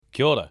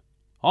Kia ora,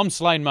 I'm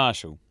Slane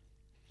Marshall.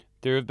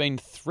 There have been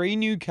 3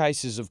 new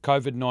cases of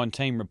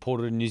COVID-19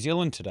 reported in New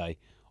Zealand today,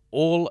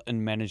 all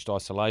in managed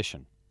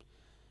isolation.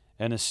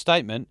 In a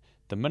statement,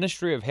 the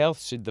Ministry of Health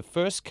said the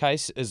first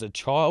case is a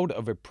child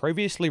of a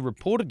previously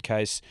reported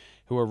case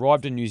who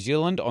arrived in New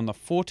Zealand on the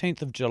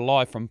 14th of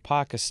July from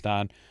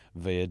Pakistan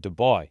via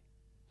Dubai.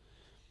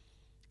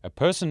 A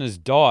person has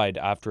died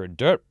after a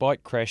dirt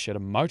bike crash at a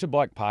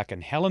motorbike park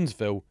in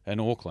Helensville in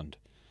Auckland.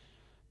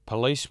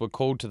 Police were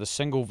called to the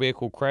single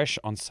vehicle crash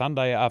on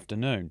Sunday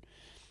afternoon.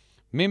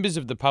 Members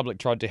of the public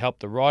tried to help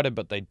the rider,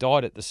 but they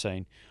died at the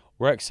scene.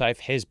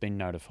 WorkSafe has been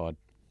notified.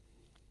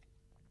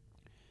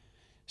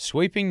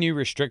 Sweeping new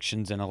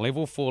restrictions and a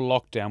level 4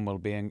 lockdown will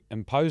be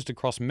imposed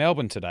across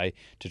Melbourne today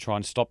to try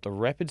and stop the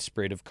rapid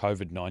spread of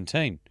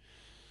COVID-19.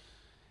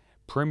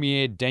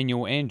 Premier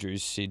Daniel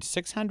Andrews said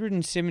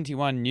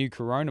 671 new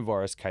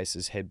coronavirus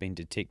cases had been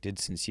detected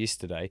since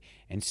yesterday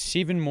and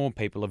 7 more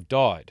people have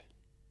died.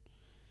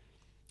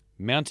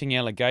 Mounting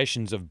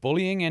allegations of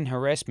bullying and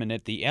harassment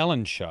at The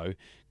Ellen Show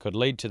could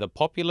lead to the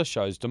popular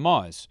show's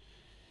demise.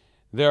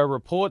 There are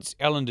reports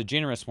Ellen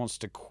DeGeneres wants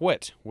to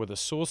quit, with a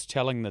source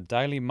telling the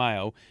Daily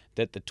Mail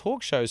that the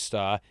talk show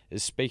star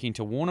is speaking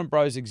to Warner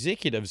Bros.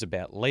 Executives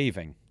about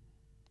leaving.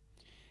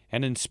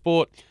 And in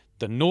sport,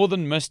 the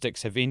Northern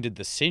Mystics have ended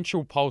the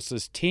Central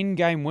Pulse's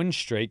 10-game win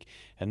streak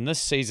in this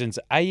season's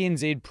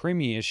ANZ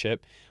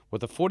Premiership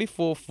with a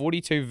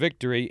 44-42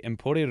 victory in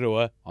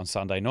Porirua on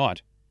Sunday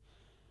night.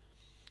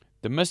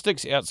 The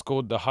Mystics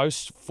outscored the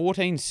hosts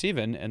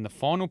 14-7 in the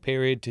final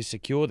period to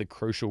secure the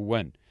crucial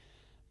win.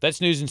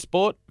 That's news and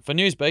sport. For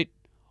Newsbeat,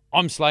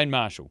 I'm Slane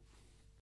Marshall.